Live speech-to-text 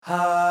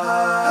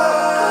Hello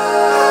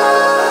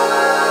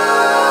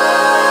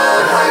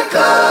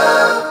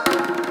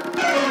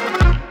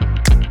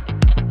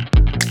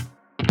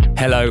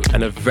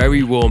and a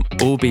very warm,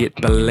 albeit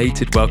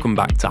belated welcome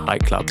back to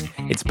Hype Club.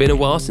 It's been a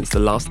while since the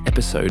last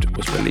episode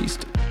was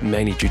released,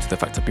 mainly due to the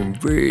fact I've been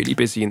really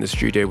busy in the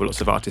studio with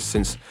lots of artists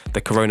since the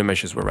corona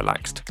measures were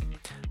relaxed.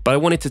 But I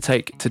wanted to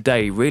take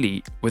today,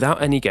 really,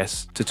 without any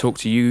guests, to talk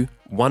to you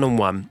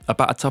one-on-one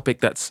about a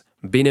topic that's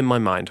been in my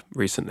mind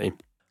recently.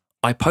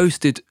 I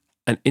posted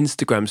an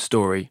Instagram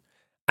story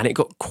and it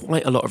got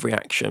quite a lot of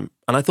reaction.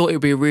 And I thought it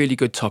would be a really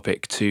good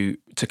topic to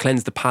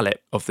cleanse the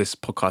palate of this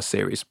podcast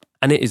series.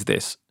 And it is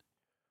this.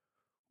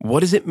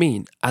 What does it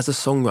mean as a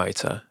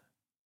songwriter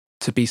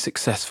to be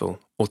successful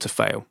or to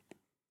fail?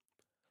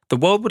 The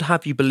world would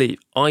have you believe,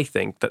 I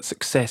think, that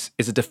success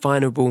is a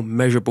definable,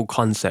 measurable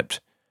concept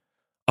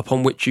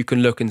upon which you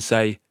can look and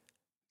say,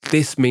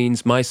 this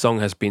means my song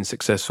has been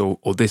successful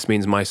or this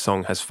means my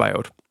song has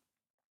failed.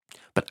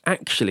 But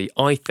actually,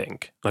 I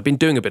think, I've been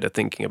doing a bit of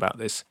thinking about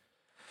this,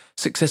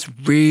 success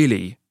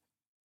really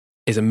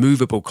is a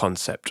movable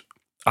concept,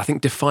 I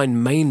think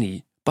defined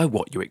mainly by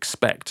what you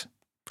expect.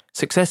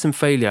 Success and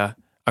failure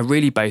are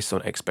really based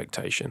on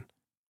expectation.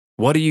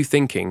 What are you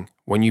thinking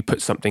when you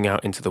put something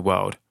out into the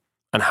world,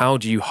 and how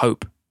do you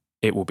hope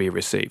it will be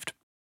received?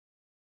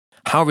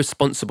 How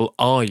responsible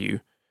are you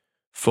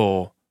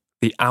for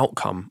the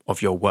outcome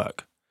of your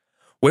work?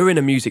 We're in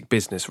a music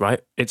business,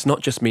 right? It's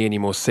not just me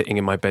anymore sitting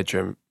in my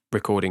bedroom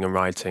recording and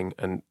writing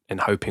and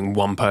hoping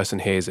one person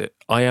hears it.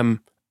 I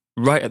am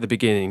right at the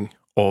beginning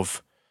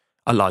of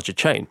a larger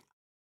chain.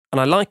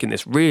 And I liken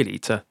this really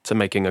to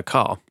making a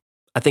car.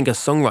 I think as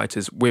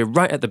songwriters, we're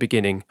right at the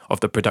beginning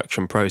of the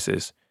production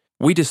process.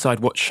 We decide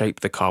what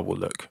shape the car will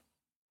look.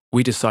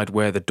 We decide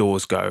where the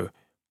doors go,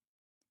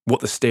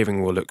 what the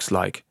steering wheel looks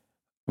like,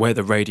 where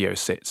the radio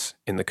sits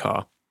in the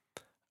car.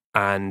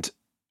 And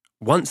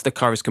once the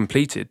car is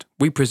completed,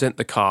 we present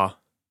the car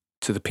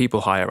to the people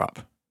higher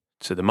up,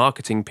 to the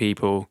marketing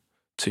people,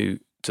 to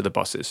the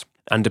bosses.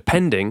 And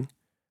depending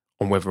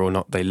on whether or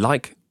not they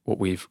like what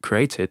we've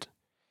created,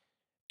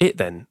 it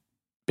then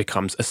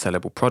becomes a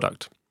sellable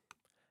product.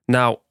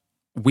 Now,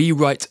 we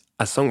write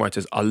as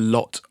songwriters a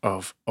lot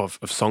of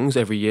songs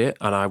every year,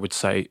 and I would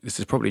say this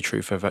is probably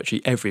true for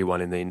virtually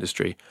everyone in the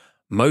industry.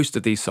 Most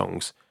of these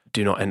songs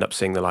do not end up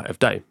seeing the light of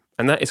day,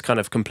 and that is kind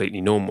of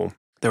completely normal.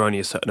 There are only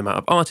a certain amount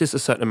of artists, a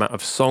certain amount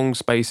of song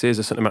spaces,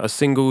 a certain amount of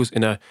singles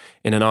in an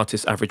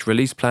artist's average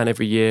release plan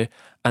every year,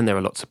 and there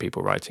are lots of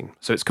people writing.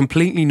 So it's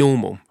completely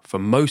normal for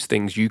most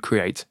things you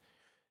create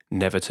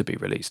never to be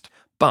released.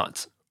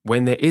 But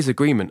when there is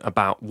agreement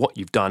about what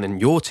you've done and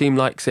your team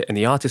likes it and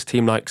the artist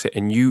team likes it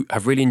and you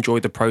have really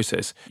enjoyed the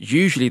process,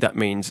 usually that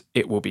means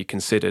it will be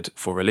considered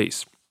for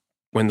release.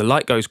 When the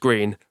light goes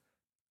green,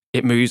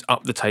 it moves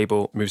up the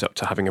table, moves up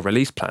to having a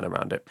release plan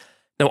around it.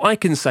 Now, I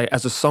can say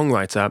as a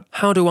songwriter,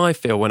 how do I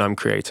feel when I'm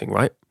creating,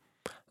 right?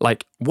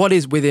 Like, what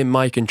is within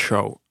my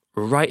control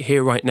right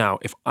here, right now?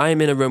 If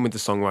I'm in a room with a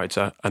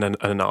songwriter and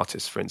an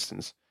artist, for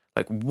instance,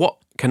 like, what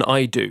can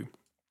I do?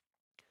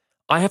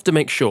 I have to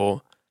make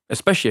sure,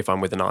 especially if I'm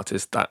with an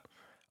artist, that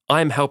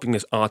I'm helping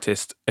this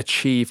artist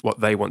achieve what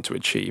they want to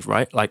achieve,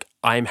 right? Like,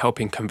 I'm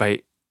helping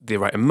convey the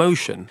right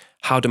emotion.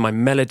 How do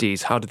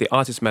the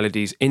artist's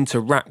melodies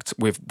interact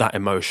with that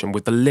emotion,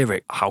 with the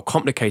lyric? How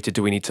complicated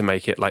do we need to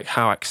make it? Like,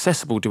 how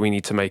accessible do we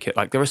need to make it?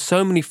 Like, there are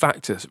so many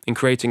factors in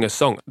creating a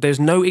song. There's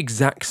no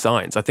exact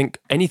science. I think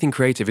anything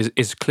creative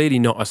is clearly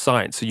not a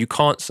science. So you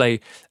can't say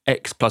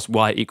X plus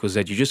Y equals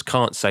Z. You just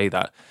can't say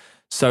that.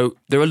 So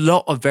there are a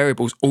lot of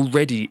variables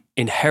already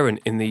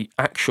inherent in the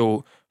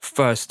actual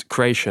first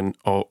creation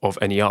of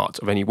any art,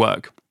 of any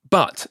work.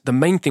 But the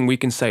main thing we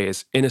can say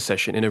is, in a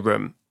session, in a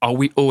room, are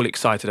we all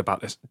excited about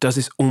this? Does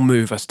this all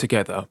move us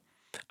together?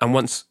 And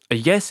once a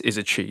yes is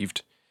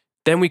achieved,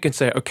 then we can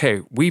say,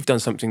 okay, we've done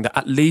something that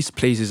at least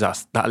pleases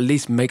us, that at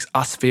least makes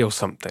us feel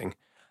something.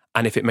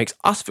 And if it makes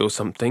us feel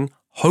something,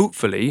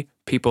 hopefully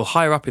people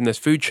higher up in this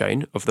food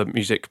chain of the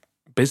music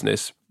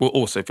business will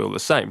also feel the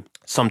same.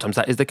 Sometimes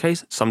that is the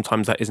case,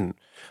 sometimes that isn't.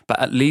 But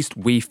at least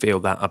we feel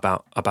that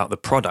about the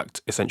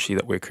product, essentially,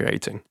 that we're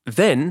creating.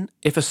 Then,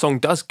 if a song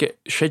does get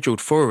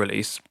scheduled for a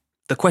release,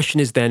 the question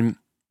is then,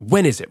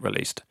 when is it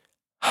released?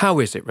 How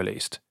is it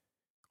released?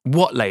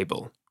 What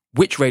label?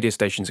 Which radio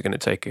stations are going to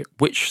take it?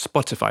 Which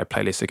Spotify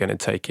playlists are going to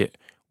take it?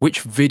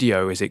 Which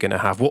video is it going to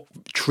have? What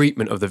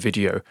treatment of the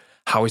video?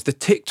 How is the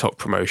TikTok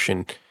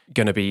promotion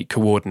going to be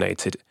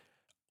coordinated?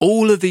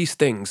 All of these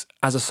things,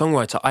 as a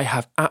songwriter, I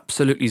have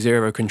absolutely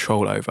zero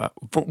control over.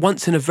 But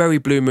once in a very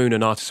blue moon,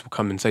 an artist will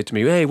come and say to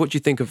me, hey, what do you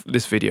think of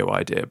this video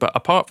idea? But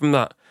apart from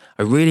that,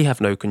 I really have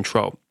no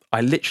control.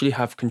 I literally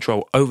have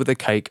control over the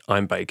cake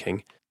I'm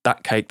baking.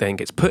 That cake then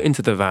gets put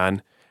into the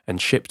van and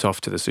shipped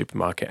off to the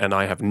supermarket, and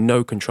I have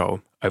no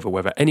control over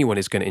whether anyone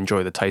is going to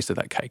enjoy the taste of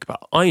that cake.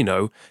 But I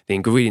know the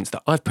ingredients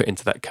that I've put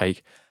into that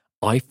cake,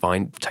 I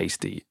find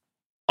tasty.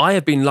 I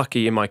have been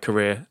lucky in my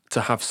career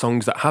to have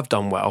songs that have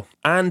done well,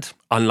 and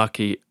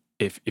unlucky,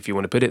 if you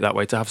want to put it that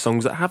way, to have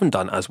songs that haven't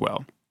done as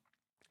well.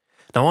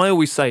 Now, I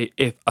always say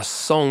if a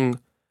song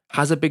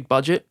has a big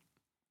budget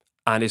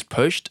and is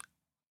pushed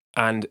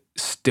and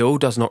still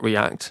does not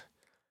react,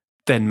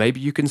 then maybe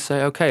you can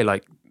say, okay,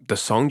 like the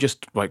song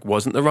just like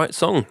wasn't the right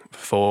song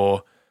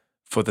for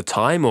the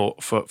time or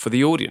for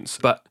the audience.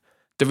 But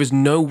there is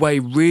no way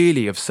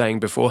really of saying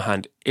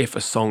beforehand if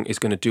a song is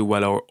going to do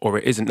well or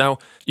it isn't. Now,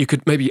 you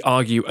could maybe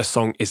argue a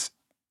song is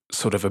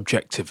sort of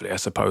objectively, I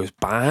suppose,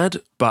 bad,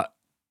 but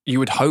you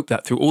would hope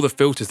that through all the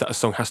filters that a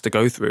song has to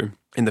go through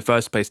in the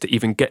first place to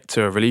even get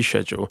to a release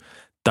schedule,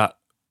 that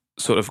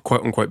sort of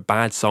quote unquote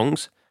bad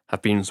songs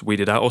have been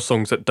weeded out, or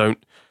songs that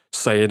don't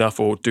say enough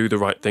or do the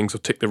right things or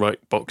tick the right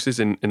boxes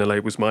in a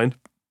label's mind.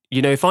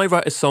 You know, if I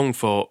write a song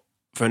for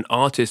an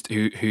artist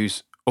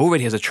who's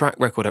already has a track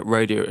record at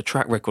radio, a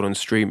track record on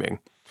streaming,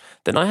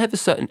 then I have a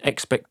certain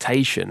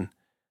expectation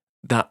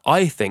that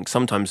I think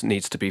sometimes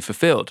needs to be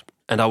fulfilled.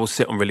 And I will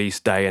sit on release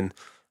day and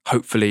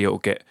hopefully it'll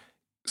get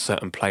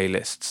certain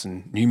playlists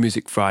and New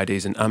Music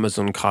Fridays and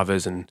Amazon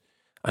covers and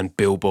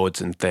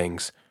billboards and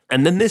things.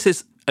 And then this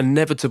is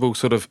inevitable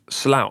sort of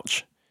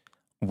slouch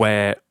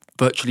where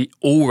virtually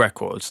all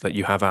records that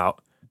you have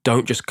out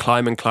don't just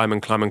climb and climb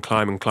and climb and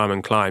climb and climb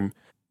and climb.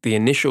 The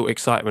initial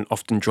excitement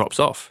often drops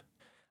off.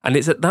 And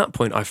it's at that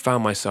point I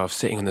found myself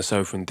sitting on the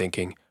sofa and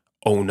thinking,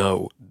 oh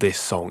no, this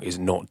song is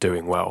not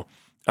doing well.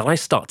 And I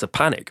start to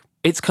panic.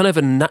 It's kind of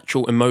a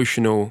natural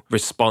emotional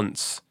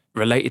response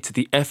related to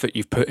the effort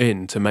you've put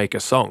in to make a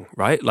song,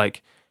 right?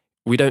 Like,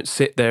 we don't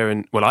sit there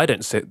I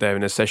don't sit there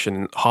in a session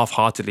and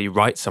half-heartedly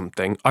write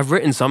something. I've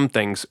written some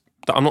things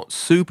that I'm not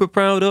super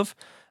proud of,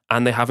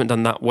 and they haven't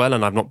done that well,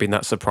 and I've not been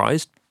that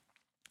surprised.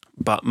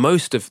 But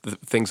most of the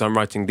things I'm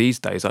writing these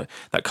days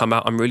that come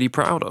out, I'm really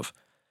proud of.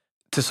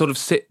 To sort of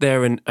sit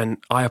there and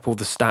eye up all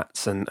the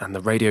stats and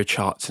the radio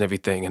charts and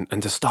everything,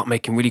 and to start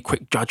making really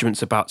quick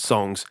judgments about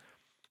songs,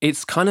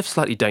 it's kind of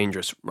slightly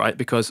dangerous, right?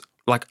 Because,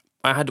 like,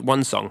 I had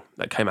one song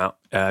that came out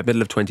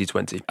middle of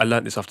 2020. I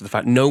learned this after the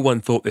fact. No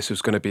one thought this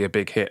was going to be a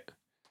big hit.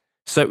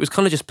 So it was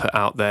kind of just put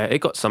out there.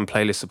 It got some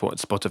playlist support at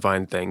Spotify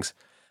and things,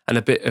 and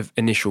a bit of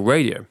initial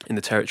radio in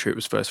the territory it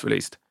was first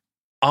released.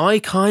 I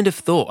kind of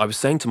thought, I was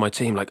saying to my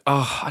team, like,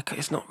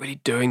 it's not really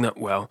doing that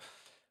well.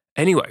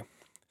 Anyway,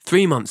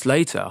 3 months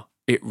later,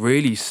 it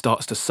really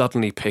starts to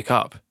suddenly pick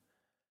up.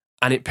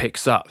 And it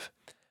picks up.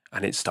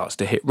 And it starts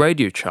to hit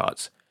radio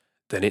charts.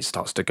 Then it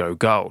starts to go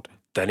gold.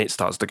 Then it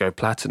starts to go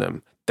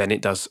platinum. Then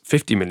it does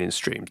 50 million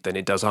streams. Then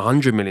it does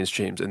 100 million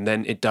streams. And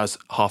then it does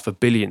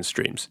 500 million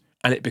streams.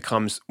 And it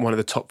becomes one of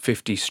the top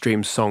 50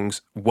 streamed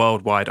songs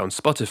worldwide on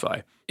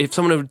Spotify. If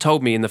someone had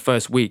told me in the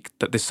first week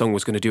that this song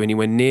was going to do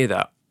anywhere near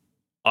that,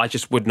 I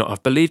just would not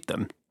have believed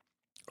them.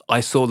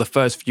 I saw the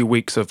first few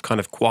weeks of kind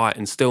of quiet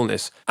and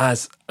stillness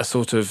as a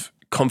sort of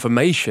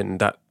confirmation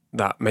that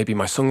maybe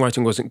my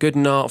songwriting wasn't good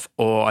enough,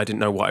 or I didn't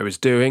know what I was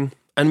doing.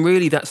 And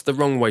really, that's the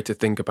wrong way to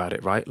think about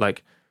it, right?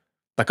 Like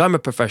I'm a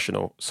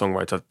professional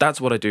songwriter. That's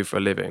what I do for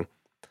a living.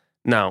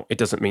 Now, it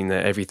doesn't mean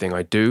that everything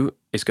I do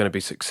is going to be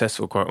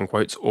successful, quote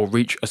unquote, or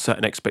reach a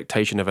certain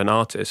expectation of an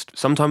artist.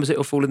 Sometimes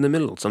it'll fall in the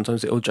middle.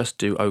 Sometimes it'll just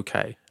do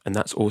okay. And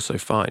that's also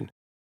fine.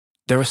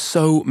 There are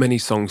so many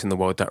songs in the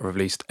world that are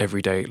released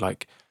every day.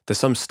 Like, there's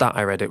some stat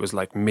I read, it was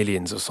like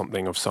millions or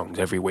something of songs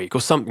every week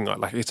or something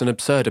like it's an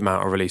absurd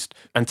amount are released.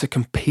 And to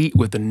compete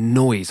with the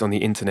noise on the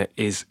internet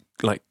is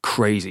like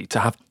crazy. To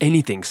have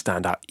anything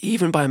stand out,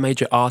 even by a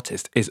major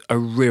artist, is a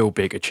real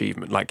big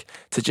achievement. Like,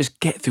 to just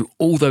get through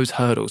all those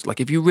hurdles, like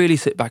if you really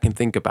sit back and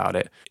think about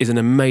it, is an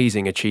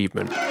amazing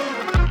achievement.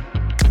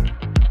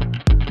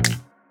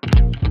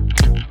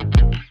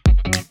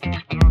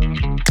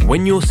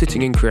 When you're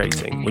sitting and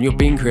creating, when you're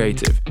being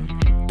creative,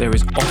 there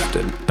is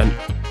often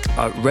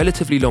a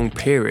relatively long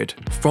period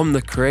from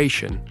the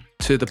creation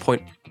to the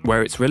point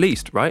where it's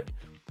released, right?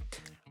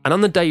 And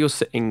on the day you're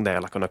sitting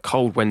there, like on a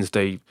cold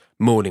Wednesday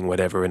morning,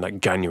 whatever, in like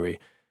January,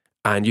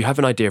 and you have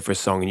an idea for a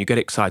song and you get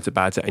excited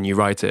about it and you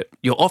write it,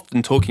 you're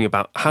often talking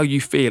about how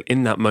you feel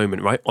in that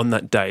moment, right? On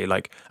that day,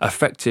 like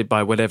affected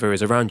by whatever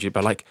is around you,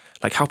 but like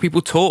how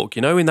people talk,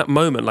 you know, in that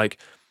moment, like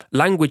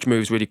language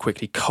moves really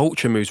quickly,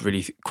 culture moves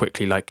really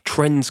quickly, like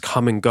trends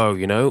come and go,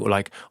 you know,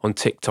 like on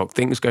TikTok,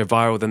 things go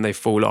viral, then they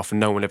fall off and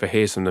no one ever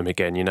hears from them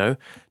again, you know?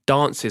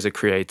 Dances are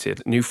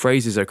created, new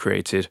phrases are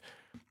created,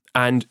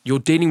 and you're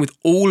dealing with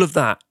all of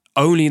that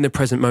only in the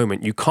present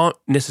moment. You can't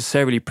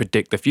necessarily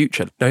predict the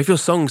future. Now, if your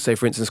song, say,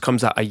 for instance,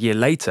 comes out a year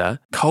later,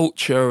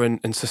 culture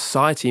and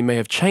society may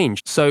have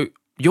changed. So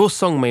your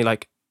song may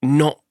like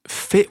not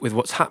fit with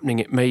what's happening.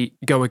 It may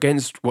go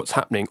against what's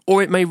happening,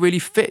 or it may really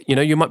fit. You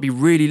know, you might be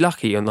really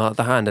lucky on the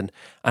other hand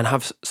and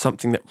have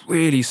something that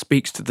really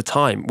speaks to the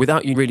time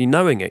without you really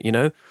knowing it, you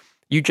know?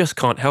 You just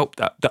can't help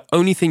that. The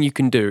only thing you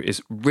can do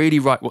is really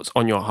write what's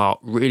on your heart,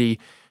 really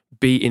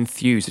be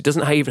enthused. It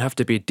doesn't even have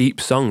to be a deep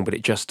song, but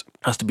it just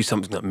has to be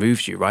something that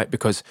moves you, right?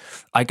 Because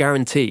I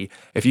guarantee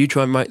if you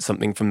try and write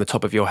something from the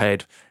top of your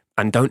head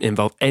and don't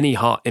involve any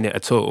heart in it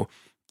at all,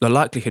 the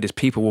likelihood is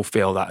people will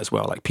feel that as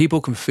well. Like,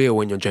 people can feel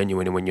when you're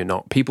genuine and when you're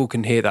not. People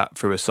can hear that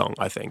through a song,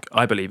 I think.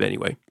 I believe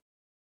anyway.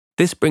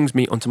 This brings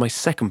me onto my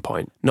second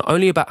point, not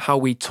only about how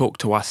we talk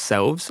to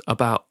ourselves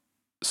about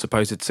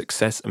supposed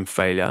success and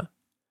failure,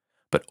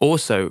 but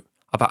also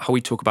about how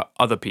we talk about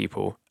other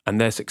people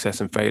and their success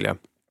and failure.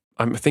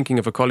 I'm thinking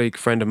of a colleague,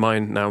 friend of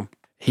mine now.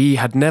 He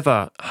had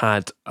never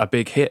had a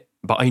big hit,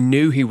 but I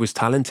knew he was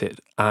talented,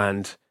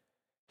 and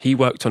he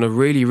worked on a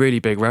really, really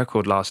big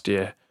record last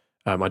year.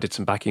 I did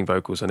some backing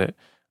vocals on it.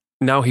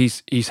 Now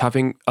he's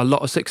having a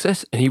lot of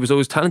success, and he was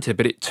always talented,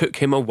 but it took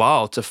him a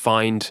while to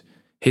find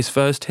his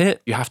first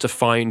hit. You have to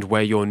find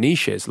where your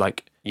niche is,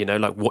 like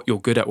what you're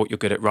good at, what you're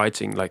good at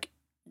writing, like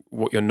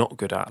what you're not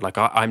good at. Like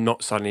I'm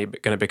not suddenly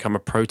going to become a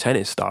pro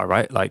tennis star,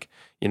 right? Like,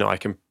 I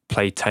can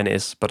play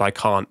tennis, but I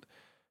can't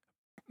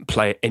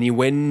play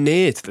anywhere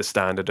near to the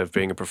standard of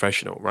being a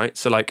professional, right?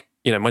 So like,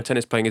 my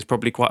tennis playing is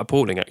probably quite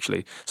appalling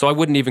actually. So I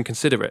wouldn't even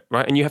consider it,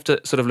 right? And you have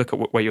to sort of look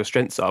at where your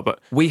strengths are, but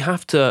we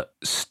have to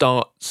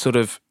start sort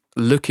of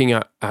looking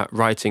at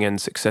writing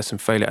and success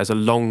and failure as a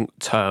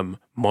long-term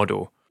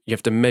model. You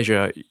have to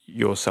measure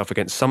yourself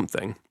against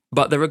something,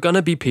 but there are going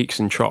to be peaks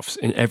and troughs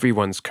in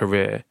everyone's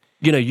career.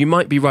 You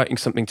might be writing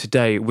something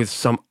today with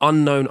some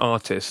unknown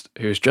artist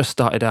who's just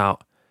started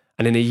out,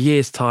 and in a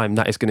year's time,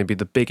 that is going to be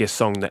the biggest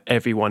song that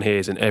everyone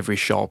hears in every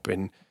shop,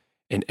 in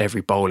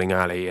every bowling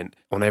alley, and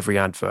on every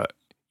advert.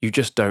 You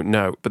just don't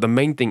know. But the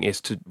main thing is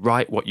to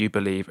write what you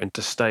believe and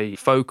to stay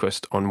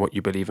focused on what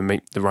you believe and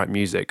make the right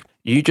music.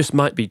 You just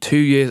might be 2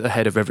 years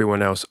ahead of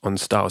everyone else on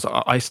styles.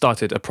 I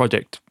started a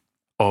project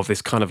of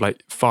this kind of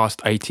like fast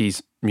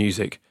 80s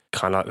music,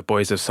 kind of like the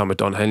Boys of Summer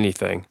Don Henley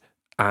thing.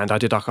 And I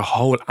did like a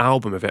whole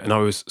album of it. And I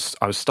was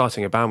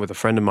starting a band with a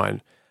friend of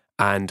mine.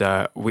 And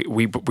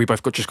we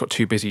both just got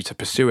too busy to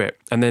pursue it.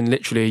 And then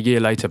literally a year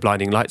later,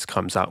 Blinding Lights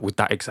comes out with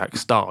that exact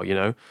style,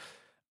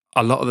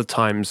 A lot of the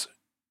times,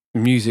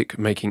 music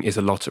making is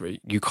a lottery.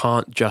 You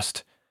can't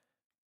just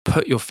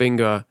put your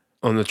finger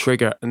on the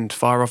trigger and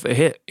fire off a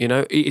hit,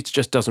 It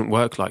just doesn't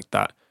work like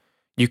that.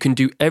 You can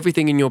do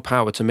everything in your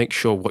power to make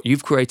sure what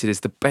you've created is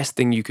the best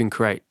thing you can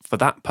create for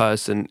that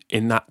person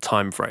in that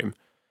time frame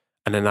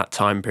and in that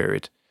time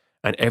period.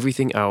 And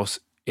everything else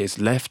is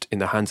left in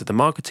the hands of the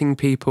marketing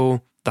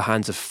people, the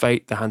hands of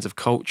fate, the hands of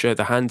culture,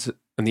 the hands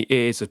and the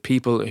ears of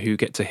people who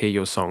get to hear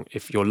your song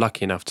if you're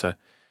lucky enough to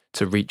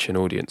reach an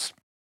audience.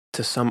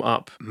 To sum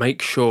up,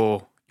 make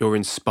sure you're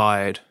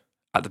inspired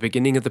at the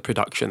beginning of the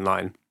production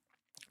line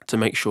to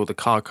make sure the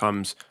car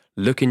comes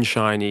looking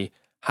shiny,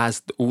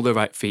 has all the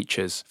right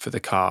features for the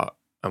car,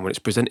 and when it's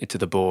presented to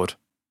the board,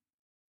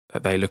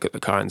 that they look at the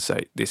car and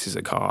say, this is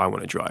a car I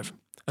want to drive.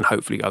 And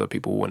hopefully other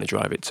people will want to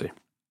drive it too.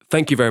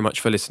 Thank you very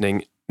much for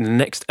listening. The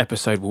next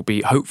episode will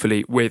be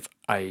hopefully with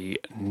a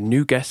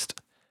new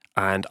guest,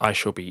 and I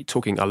shall be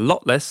talking a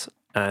lot less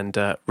and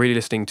really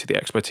listening to the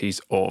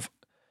expertise of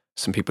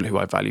some people who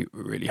I value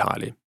really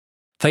highly.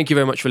 Thank you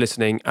very much for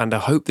listening, and I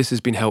hope this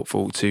has been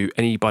helpful to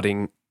any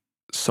budding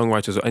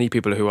songwriters or any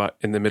people who are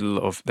in the middle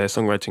of their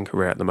songwriting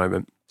career at the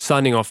moment.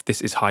 Signing off,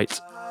 this is Height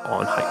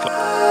on Height Club.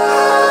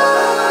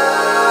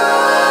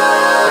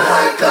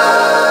 Height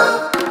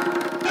Club.